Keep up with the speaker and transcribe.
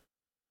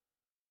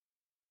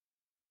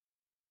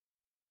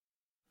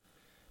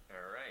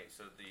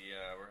So we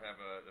have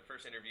the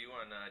first interview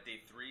on day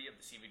 3 of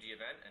the CVG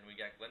event, and we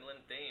got Gwendolyn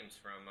Thames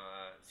from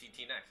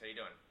CT Next. How you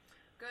doing?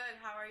 Good.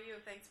 How are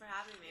you? Thanks for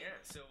having me. Yeah.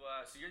 So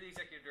you're the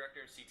executive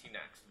director of CT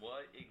Next.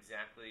 What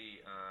exactly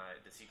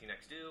does CT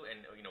Next do?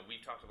 And we've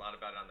talked a lot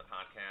about it on the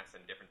podcast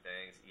and different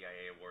things,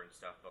 EIA award and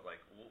stuff. But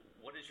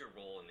what is your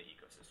role in the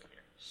ecosystem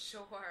here?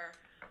 Sure.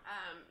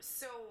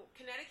 So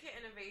Connecticut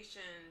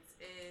Innovations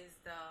is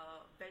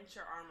the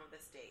venture arm of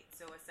the state.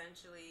 So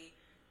essentially,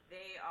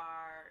 they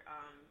are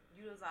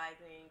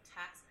utilizing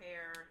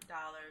taxpayer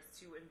dollars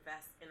to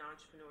invest in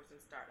entrepreneurs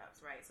and startups,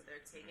 right? So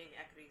they're taking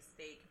equity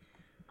stake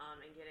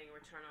and getting a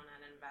return on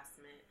that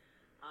investment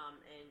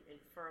and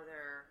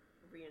further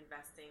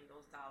reinvesting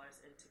those dollars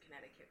into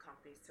Connecticut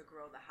companies to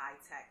grow the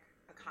high-tech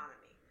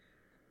economy.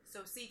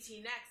 So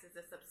CT Next is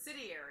a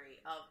subsidiary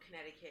of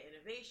Connecticut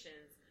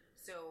Innovations.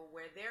 So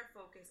where they're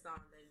focused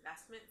on the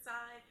investment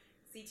side,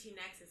 CT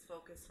Next is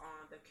focused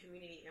on the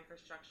community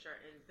infrastructure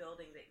and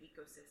building the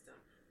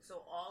ecosystem.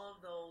 So all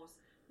of those,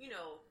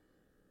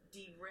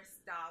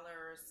 de-risk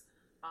dollars,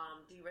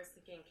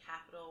 de-risking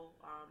capital,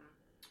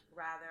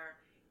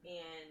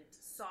 and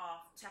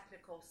soft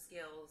technical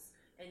skills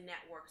and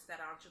networks that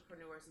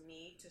entrepreneurs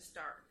need to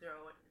start,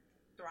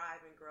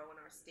 thrive, and grow in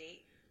our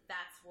state.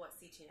 That's what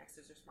CT Next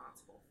is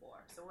responsible for.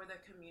 So we're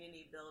the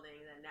community building,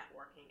 the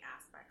networking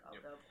aspect of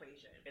the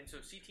equation. And so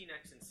CT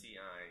Next and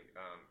CI,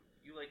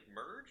 you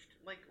merged?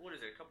 What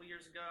is it, a couple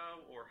years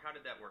ago? Or how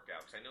did that work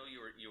out? Because I know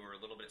you were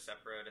a little bit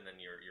separate and then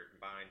you're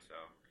combined, so...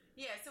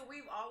 Yeah, so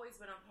we've always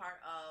been a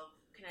part of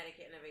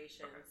Connecticut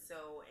Innovations. Okay.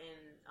 So in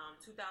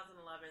 2011,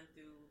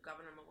 through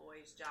Governor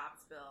Malloy's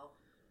jobs bill,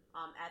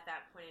 at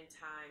that point in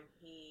time,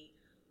 he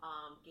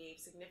gave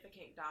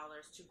significant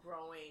dollars to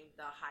growing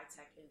the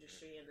high-tech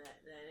industry and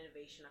the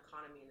innovation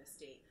economy in the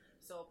state.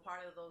 So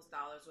part of those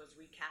dollars was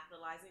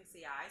recapitalizing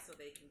CI so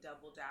they can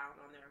double down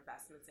on their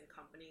investments in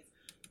companies,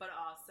 but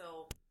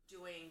also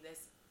doing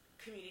this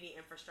community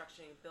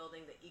infrastructure and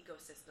building the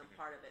ecosystem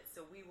part of it.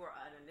 So we were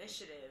an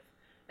initiative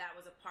that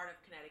was a part of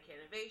Connecticut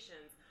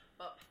Innovations,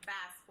 but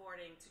fast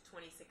forwarding to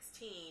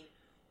 2016,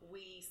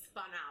 we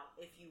spun out,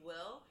 if you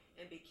will,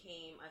 and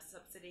became a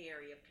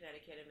subsidiary of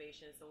Connecticut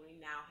Innovations. So we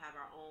now have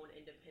our own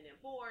independent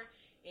board,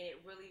 and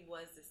it really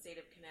was the state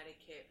of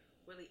Connecticut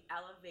really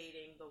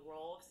elevating the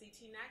role of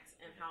CT Next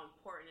and how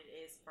important it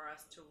is for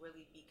us to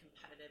really be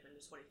competitive in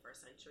the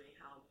 21st century and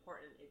how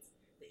important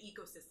the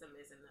ecosystem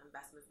is and the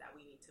investments that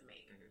we need to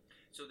make. Mm-hmm.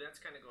 So that's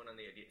kind of going on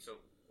the idea.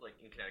 So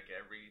in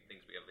Connecticut, we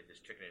have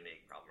this chicken and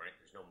egg problem, right?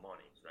 There's no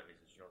money. So that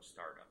means there's no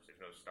startups. There's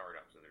no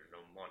startups, so there's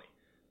no money.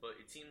 But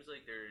it seems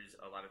like there's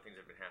a lot of things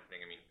that have been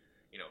happening. I mean,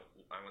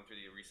 I went through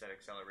the Reset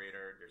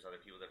Accelerator. There's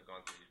other people that have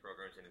gone through these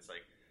programs, and it's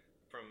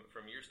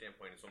from your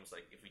standpoint, it's almost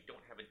like if we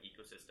don't have an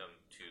ecosystem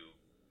to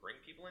bring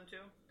people into,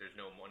 there's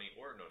no money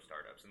or no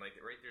startups, and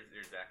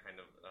there's that kind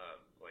of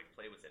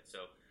play with it.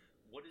 So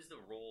what is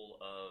the role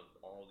of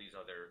all these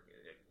other,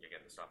 again,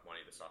 the soft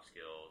money, the soft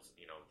skills,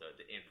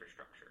 the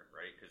infrastructure,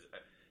 right? Because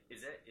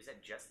is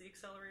that just the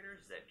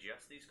accelerators? Is that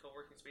just these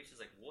co-working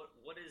spaces?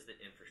 What is the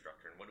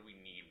infrastructure, and what do we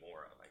need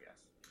more of, I guess?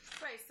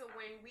 Right. So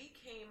when we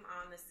came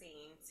on the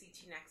scene,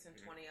 CT Next in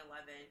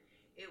 2011,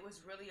 it was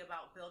really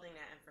about building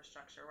that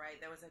infrastructure, right?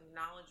 There was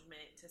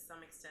acknowledgement to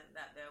some extent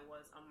that there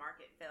was a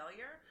market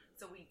failure.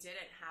 So we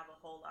didn't have a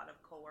whole lot of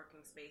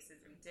co-working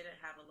spaces. We didn't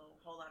have a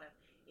whole lot of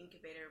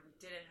incubator. We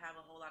didn't have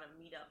a whole lot of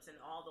meetups and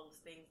all those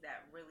things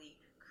that really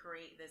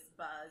create this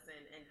buzz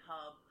and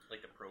hub.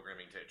 Like the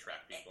programming to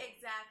attract people.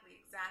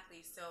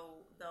 Exactly.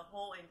 So the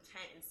whole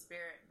intent and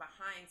spirit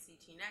behind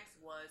CT Next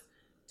was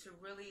to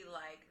really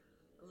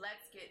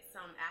let's get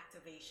some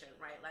activation,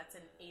 right? Let's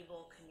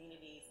enable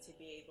communities to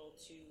be able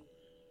to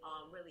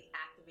really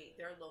activate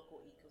their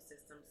local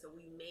ecosystem. So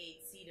we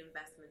made seed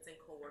investments in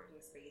co-working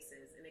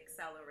spaces and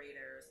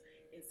accelerators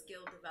and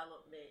skill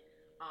development,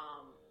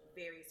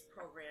 various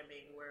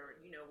programming where,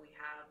 we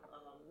have,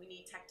 we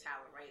need tech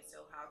talent, right?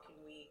 So how can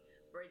we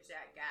bridge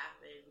that gap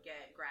and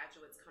get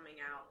graduates coming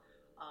out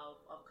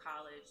of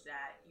college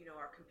that,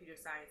 are computer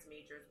science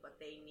majors, but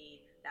they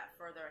need that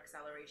further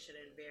acceleration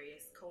in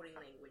various coding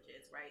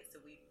languages, right?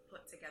 So we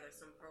put together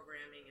some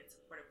programming and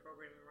supported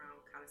programming around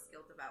kind of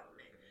skill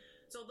development.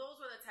 So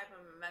those were the type of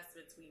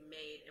investments we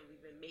made and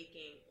we've been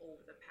making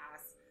over the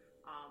past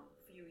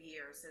few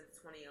years since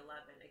 2011.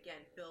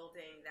 Again,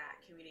 building that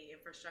community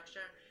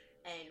infrastructure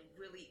and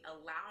really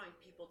allowing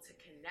people to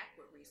connect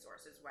with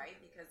resources, right?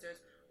 Because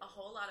there's a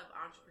whole lot of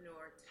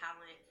entrepreneur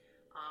talent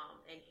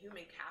and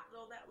human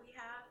capital that we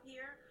have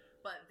here,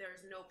 but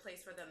there's no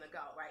place for them to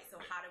go, right? So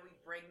how do we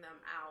bring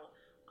them out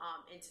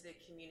into the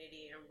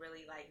community and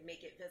really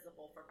make it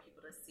visible for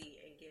people to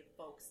see and give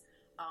folks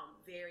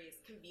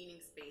various convening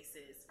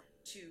spaces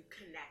to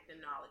connect and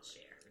knowledge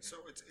share?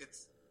 So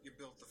it's you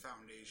built the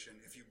foundation.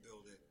 If you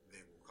build it,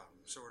 they will come.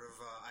 sort of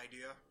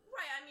idea?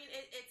 Right. I mean,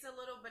 it's a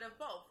little bit of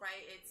both,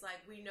 right? It's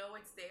like we know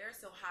it's there,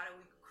 so how do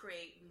we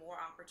create more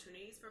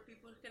opportunities for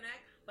people to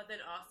connect? But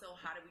then also,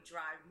 how do we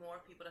drive more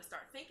people to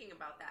start thinking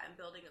about that and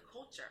building a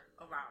culture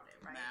around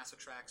it, right? Mass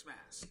attracts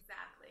mass.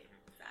 Exactly.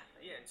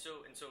 Yeah, and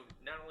so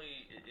not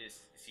only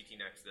is CT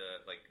Next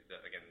the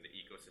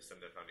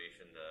ecosystem, the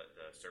foundation,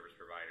 the service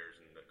providers,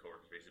 and the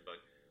co-working spaces,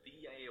 but the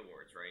EIA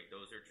awards, right?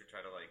 Those are to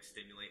try to like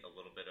stimulate a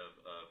little bit of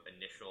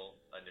initial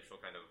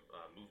kind of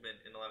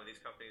movement in a lot of these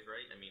companies,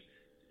 right? I mean,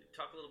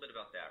 talk a little bit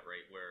about that,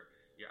 right? Where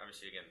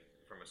obviously, again,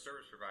 from a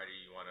service provider,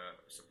 you want to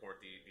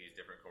support these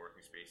different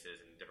co-working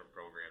spaces and different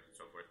programs and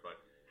so forth. But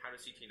how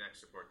does CT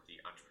Next support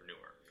the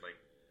entrepreneur? Like,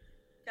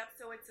 yep.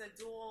 So it's a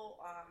dual,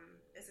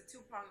 it's a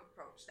two-pronged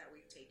approach that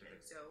we've taken.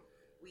 Mm-hmm. So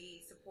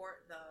we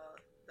support the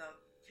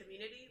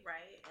community,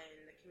 right, and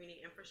the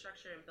community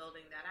infrastructure and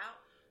building that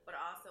out. But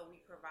also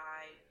we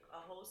provide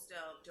a host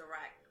of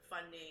direct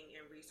funding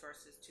and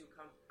resources to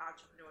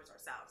entrepreneurs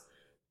ourselves.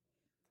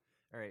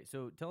 All right,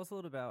 so tell us a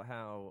little about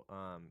how,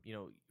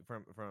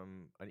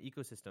 from an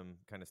ecosystem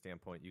kind of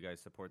standpoint, you guys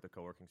support the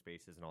co-working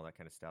spaces and all that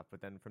kind of stuff. But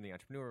then from the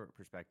entrepreneur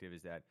perspective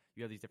is that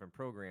you have these different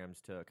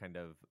programs to kind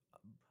of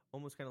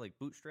almost kind of like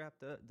bootstrap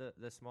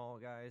the small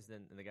guys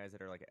and the guys that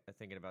are like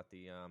thinking about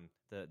the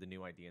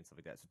new idea and stuff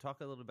like that. So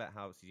talk a little about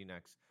how CT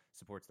Next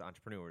supports the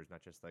entrepreneurs,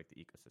 not just like the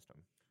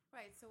ecosystem.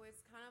 Right, so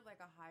it's kind of like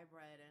a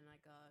hybrid and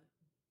like a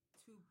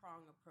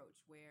two-prong approach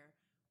where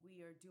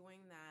we are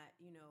doing that,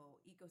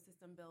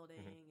 ecosystem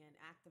building mm-hmm. and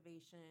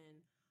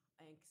activation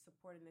and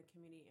supporting the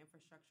community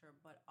infrastructure,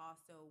 but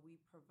also we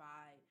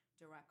provide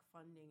direct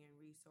funding and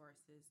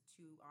resources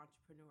to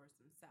entrepreneurs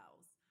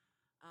themselves.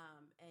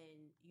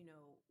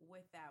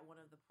 With that, one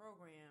of the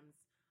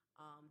programs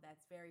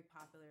that's very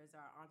popular is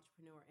our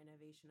Entrepreneur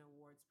Innovation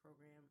Awards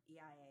program,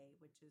 EIA,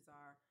 which is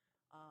our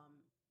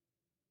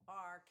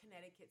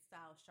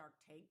Connecticut-style Shark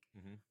Tank.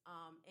 Mm-hmm.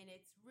 And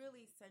it's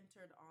really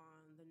centered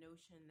on the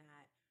notion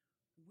that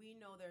we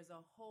know there's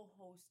a whole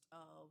host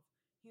of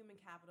human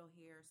capital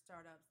here,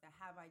 startups that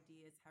have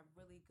ideas, have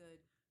really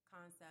good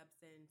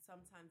concepts, and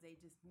sometimes they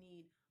just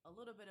need a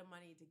little bit of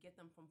money to get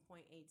them from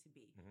point A to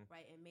B, mm-hmm.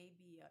 right? It may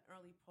be an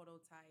early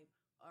prototype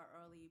or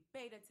early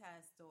beta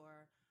test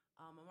or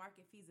a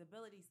market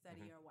feasibility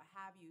study mm-hmm. or what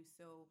have you.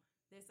 So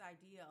this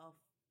idea of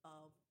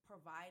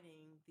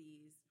providing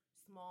these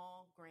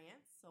small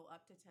grants, so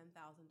up to $10,000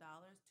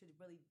 to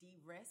really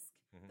de-risk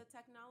mm-hmm. the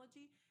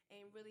technology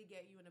and really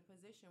get you in a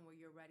position where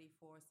you're ready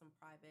for some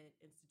private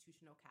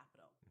institutional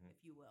capital, mm-hmm. if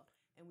you will.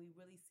 And we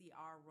really see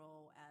our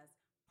role as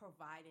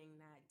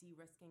providing that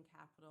de-risking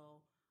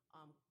capital,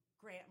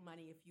 grant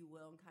money, if you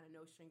will, and kind of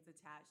no strings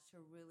attached to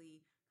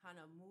really kind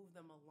of move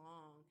them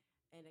along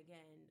and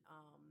again,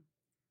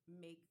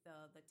 make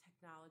the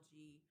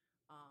technology,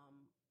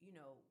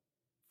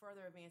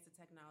 further advance the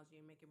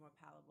technology and make it more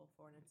palatable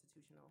for an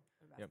institutional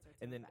investor. Yep.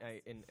 And then,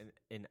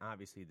 and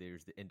obviously,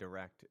 there's the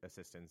indirect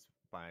assistance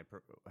by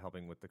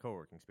helping with the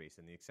co-working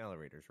space and the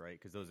accelerators, right?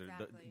 Because those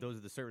exactly.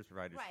 Those are the service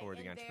providers right. for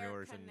the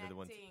entrepreneurs, and they're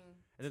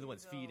the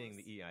ones feeding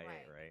the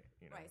EIA, right?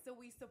 Right. So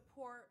we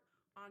support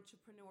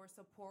entrepreneur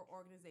support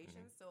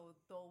organizations. Mm-hmm. So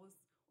those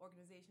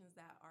organizations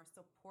that are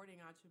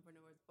supporting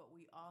entrepreneurs, but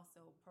we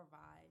also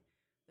provide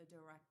the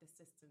direct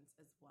assistance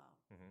as well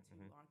mm-hmm, to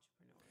mm-hmm.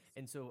 entrepreneurs.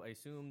 And so I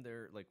assume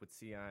they're like with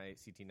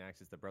CT Next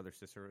is the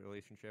brother-sister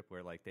relationship where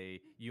like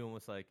you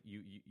almost want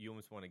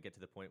to get to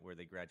the point where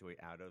they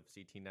graduate out of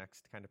CT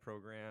Next kind of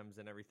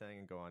programs and everything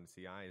and go on to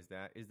CI. Is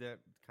that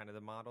kind of the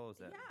model?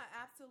 Yeah,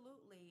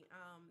 absolutely.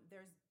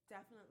 There's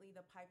definitely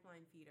the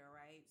pipeline feeder,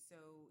 right?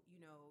 So,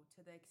 to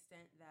the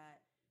extent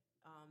that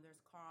there's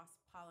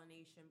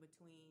cross-pollination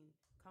between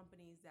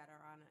companies that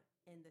are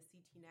in the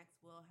CT Next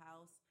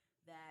wheelhouse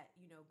that,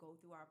 go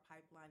through our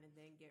pipeline and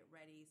then get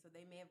ready. So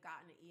they may have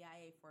gotten an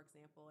EIA, for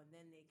example, and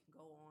then they can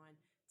go on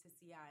to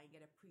CI and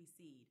get a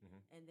pre-seed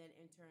mm-hmm. and then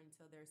enter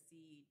into their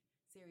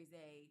Series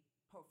A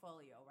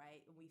portfolio,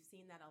 right? And we've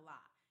seen that a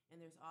lot.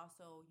 And there's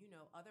also,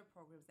 other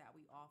programs that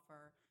we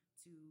offer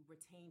to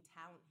retain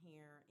talent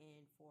here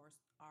and for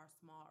our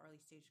small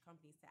early stage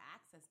companies to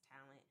access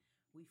talent.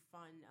 We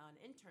fund an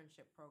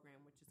internship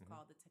program, which is mm-hmm.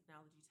 called the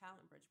Technology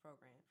Talent Bridge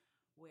Program,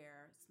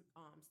 where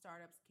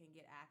startups can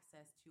get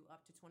access to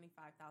up to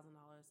 $25,000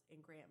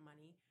 in grant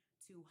money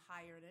to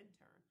hire an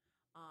intern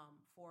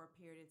for a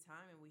period of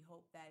time. And we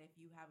hope that if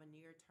you have a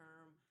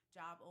near-term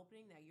job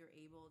opening that you're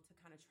able to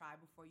kind of try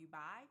before you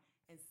buy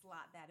and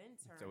slot that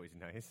intern. It's always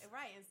nice.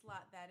 Right, and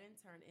slot that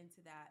intern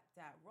into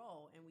that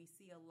role. And we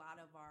see a lot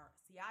of our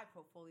CI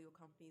portfolio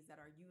companies that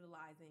are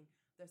utilizing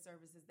the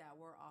services that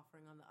we're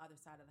offering on the other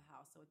side of the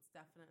house. So it's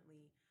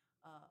definitely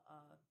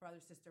a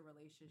brother-sister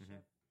relationship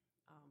there.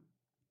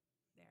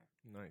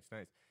 Nice.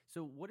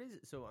 So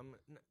I'm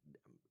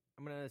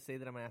going to say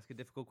that I'm going to ask a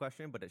difficult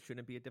question, but it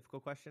shouldn't be a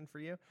difficult question for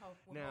you. Oh,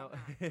 well, now,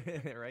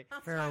 right?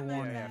 Fair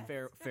warning.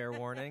 Yeah, fair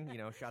warning.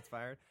 Shots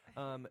fired.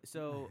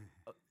 So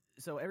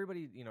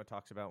everybody,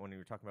 talks about when we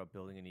were talking about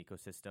building an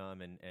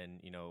ecosystem and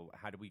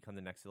how do we become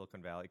the next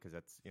Silicon Valley? Because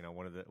that's,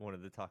 one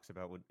of the talks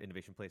about what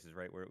innovation places,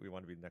 right? Where we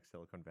want to be the next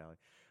Silicon Valley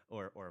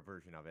or a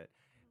version of it.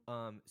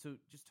 So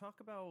just talk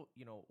about,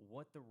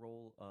 what the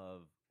role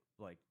of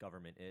like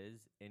government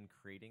is in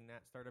creating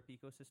that startup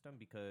ecosystem,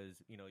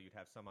 because, you'd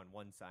have some on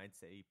one side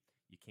say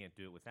you can't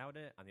do it without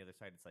it. On the other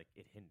side, it's like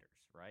it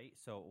hinders, right?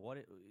 So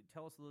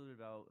tell us a little bit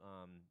about,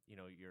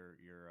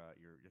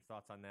 your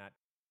thoughts on that.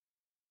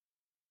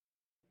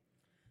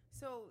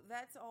 So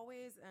that's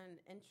always an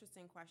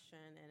interesting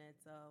question, and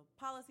it's a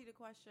policy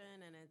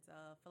question, and it's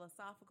a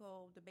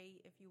philosophical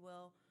debate, if you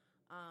will.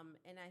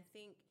 And I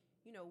think,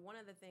 one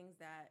of the things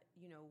that,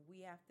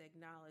 we have to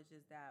acknowledge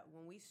is that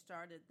when we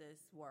started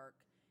this work,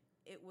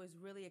 it was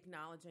really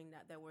acknowledging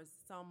that there was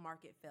some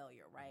market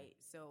failure, right?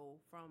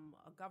 So from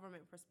a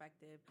government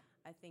perspective,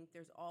 I think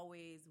there's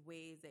always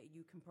ways that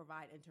you can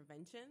provide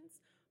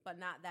interventions, but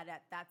not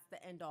that's the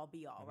end all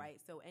be all,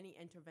 right? So any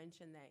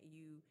intervention that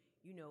you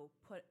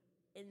put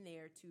in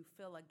there to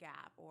fill a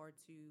gap or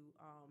to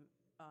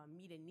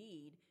meet a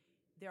need,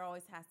 there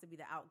always has to be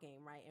the out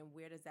game, right? And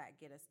where does that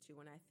get us to?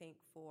 And I think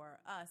for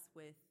us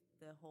with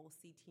the whole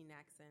CT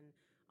Next and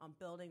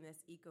building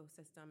this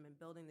ecosystem and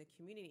building the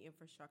community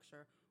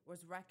infrastructure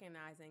was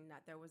recognizing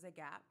that there was a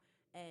gap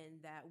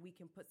and that we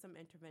can put some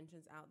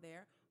interventions out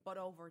there. But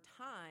over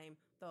time,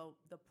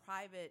 the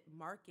private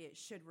market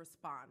should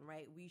respond,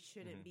 right? We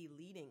shouldn't be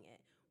leading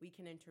it. We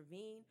can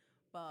intervene,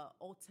 but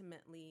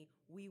ultimately,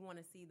 we want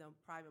to see the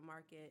private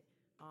market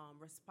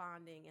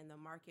responding and the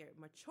market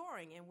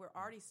maturing, and we're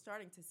already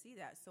starting to see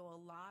that. So a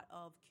lot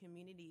of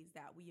communities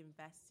that we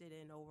invested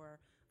in over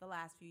the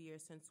last few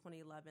years since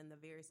 2011, the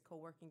various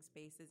co-working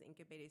spaces,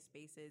 incubated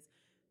spaces,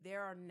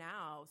 there are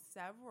now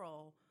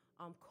several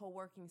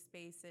co-working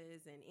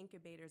spaces and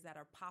incubators that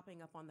are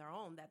popping up on their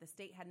own that the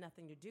state had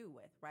nothing to do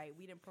with, right?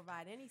 We didn't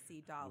provide any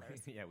seed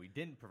dollars. Yeah, we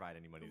didn't provide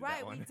any money to right,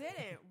 that one. We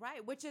didn't,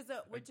 right, which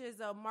is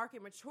a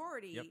market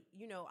maturity,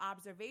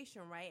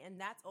 observation, right? And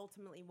that's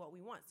ultimately what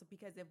we want. So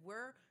because if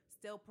we're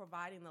still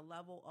providing the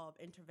level of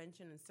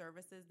intervention and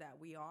services that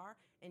we are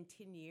in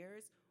 10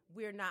 years,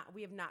 we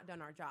have not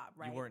done our job,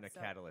 right? You weren't a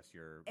catalyst,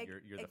 you're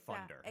the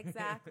funder.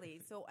 Exactly.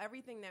 So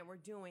everything that we're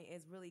doing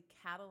is really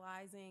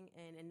catalyzing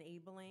and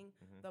enabling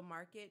the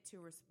market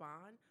to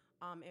respond.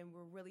 And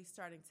we're really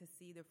starting to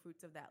see the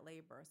fruits of that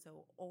labor.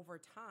 So over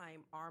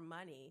time, our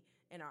money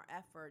and our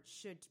efforts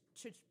should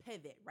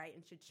pivot, right,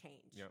 and should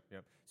change.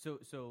 Yep. So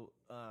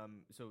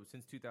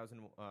since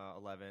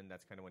 2011,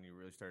 that's kind of when you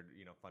really started,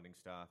 funding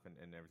stuff and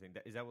everything.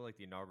 Is that what, like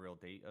the inaugural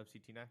date of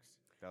CT Next?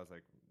 That was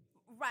like.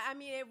 Right. I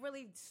mean, it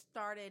really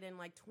started in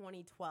like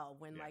 2012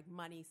 when like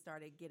money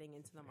started getting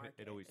into the market.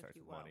 It always starts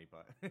with money,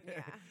 but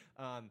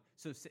yeah.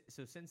 So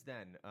since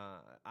then,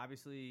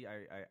 obviously,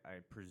 I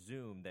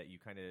presume that you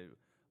kind of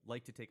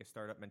like to take a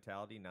startup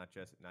mentality, not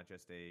just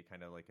a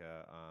kind of like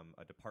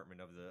a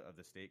department of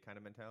the state kind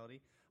of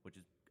mentality, which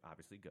is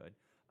obviously good.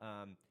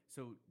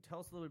 So tell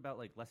us a little bit about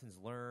like lessons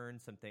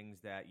learned, some things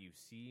that you've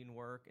seen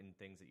work and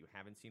things that you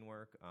haven't seen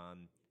work,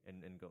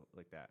 and go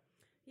like that.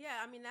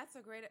 Yeah, I mean, that's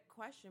a great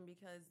question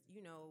because,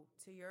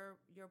 to your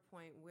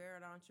point, we're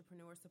an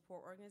entrepreneur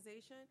support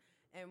organization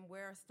and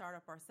we're a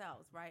startup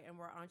ourselves, right? And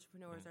we're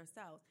entrepreneurs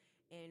ourselves.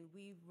 And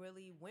we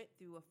really went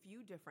through a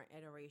few different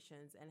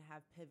iterations and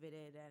have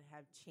pivoted and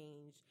have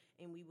changed.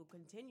 And we will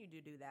continue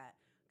to do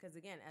that because,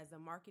 again, as the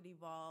market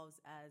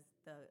evolves, as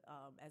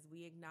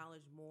we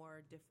acknowledge more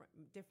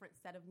different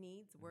set of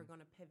needs, we're going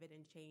to pivot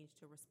and change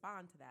to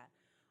respond to that.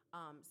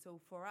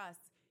 So for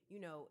us,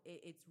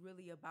 it's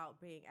really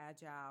about being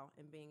agile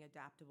and being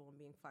adaptable and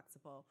being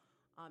flexible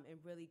and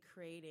really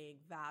creating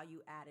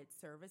value-added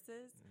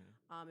services.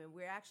 And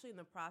we're actually in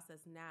the process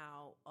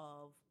now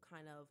of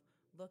kind of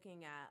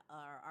looking at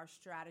our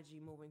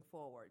strategy moving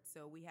forward.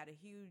 So we had a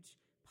huge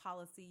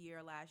policy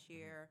year last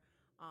year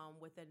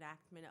with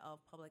enactment of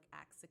Public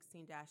Act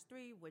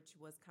 16-3, which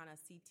was kind of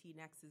CT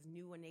Next's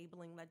new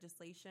enabling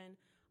legislation,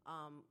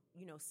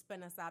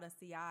 spin us out of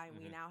CI, and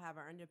we now have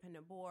our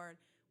independent board.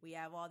 We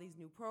have all these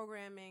new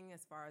programming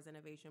as far as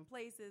Innovation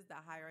Places,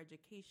 the Higher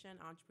Education,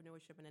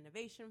 Entrepreneurship and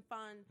Innovation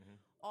Fund,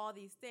 all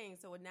these things.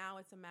 So now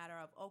it's a matter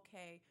of,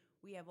 okay,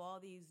 we have all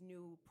these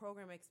new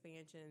program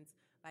expansions.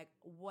 Like,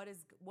 what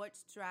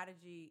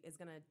strategy is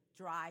going to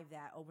drive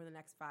that over the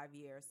next 5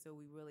 years so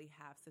we really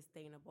have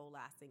sustainable,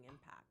 lasting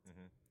impact?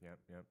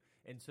 Yep.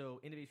 And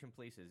so Innovation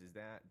Places,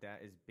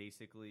 that is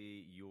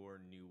basically your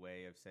new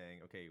way of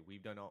saying, okay,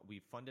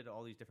 we've funded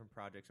all these different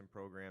projects and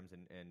programs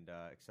and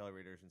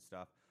accelerators and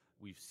stuff.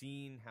 We've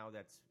seen how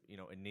that's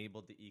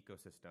enabled the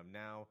ecosystem.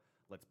 Now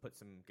let's put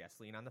some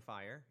gasoline on the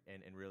fire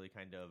and really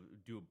kind of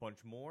do a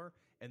bunch more,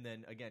 and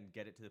then again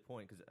get it to the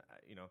point because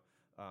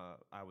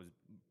I was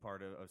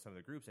part of some of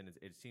the groups, and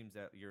it seems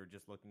that you're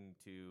just looking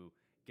to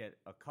get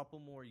a couple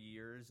more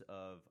years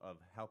of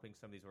helping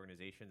some of these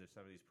organizations or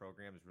some of these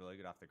programs really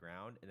get off the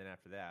ground, and then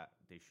after that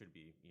they should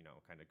be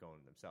kind of going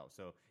themselves.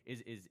 So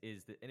is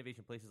the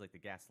Innovation Places like the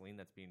gasoline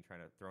that's being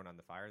thrown on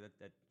the fire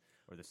that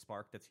or the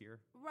spark that's here?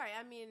 Right.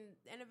 I mean,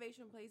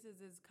 Innovation Places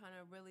is kind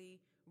of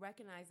really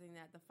recognizing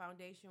that the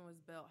foundation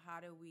was built. How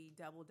do we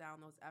double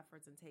down those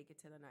efforts and take it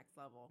to the next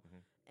level?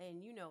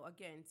 And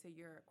again, to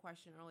your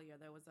question earlier,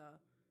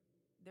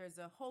 there's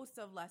a host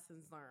of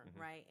lessons learned,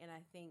 right? And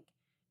I think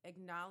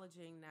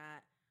acknowledging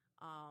that,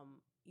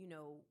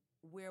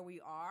 where we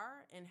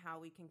are and how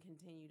we can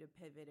continue to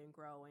pivot and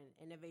grow. And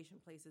Innovation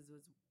Places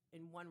was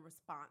in one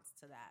response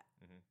to that.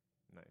 Mm-hmm.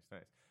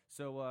 Nice.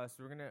 So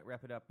we're gonna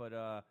wrap it up, but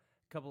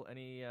couple of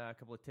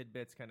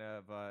tidbits, kind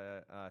of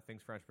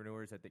things for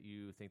entrepreneurs that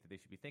you think that they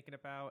should be thinking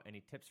about.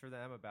 Any tips for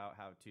them about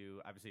how to,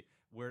 obviously,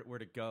 where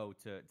to go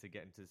to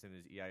get into some of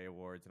these EIA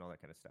awards and all that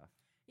kind of stuff?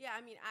 Yeah,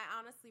 I mean, I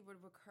honestly would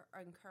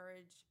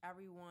encourage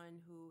everyone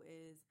who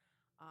is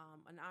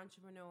an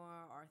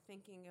entrepreneur or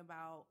thinking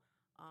about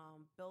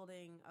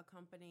building a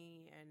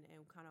company and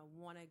kind of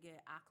want to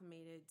get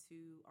acclimated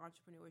to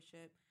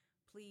entrepreneurship.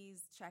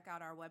 Please check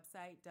out our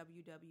website,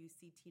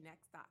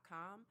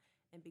 www.ctnext.com,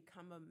 and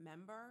become a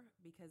member,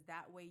 because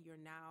that way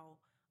you're now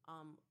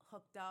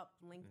hooked up,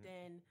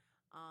 LinkedIn,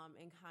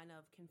 and kind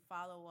of can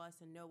follow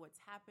us and know what's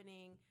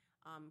happening.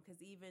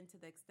 Because even to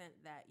the extent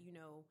that, you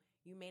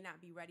may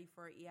not be ready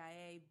for an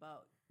EIA,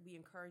 but we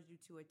encourage you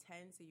to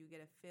attend so you get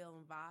a feel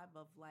and vibe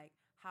of like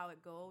how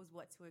it goes,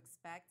 what to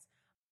expect.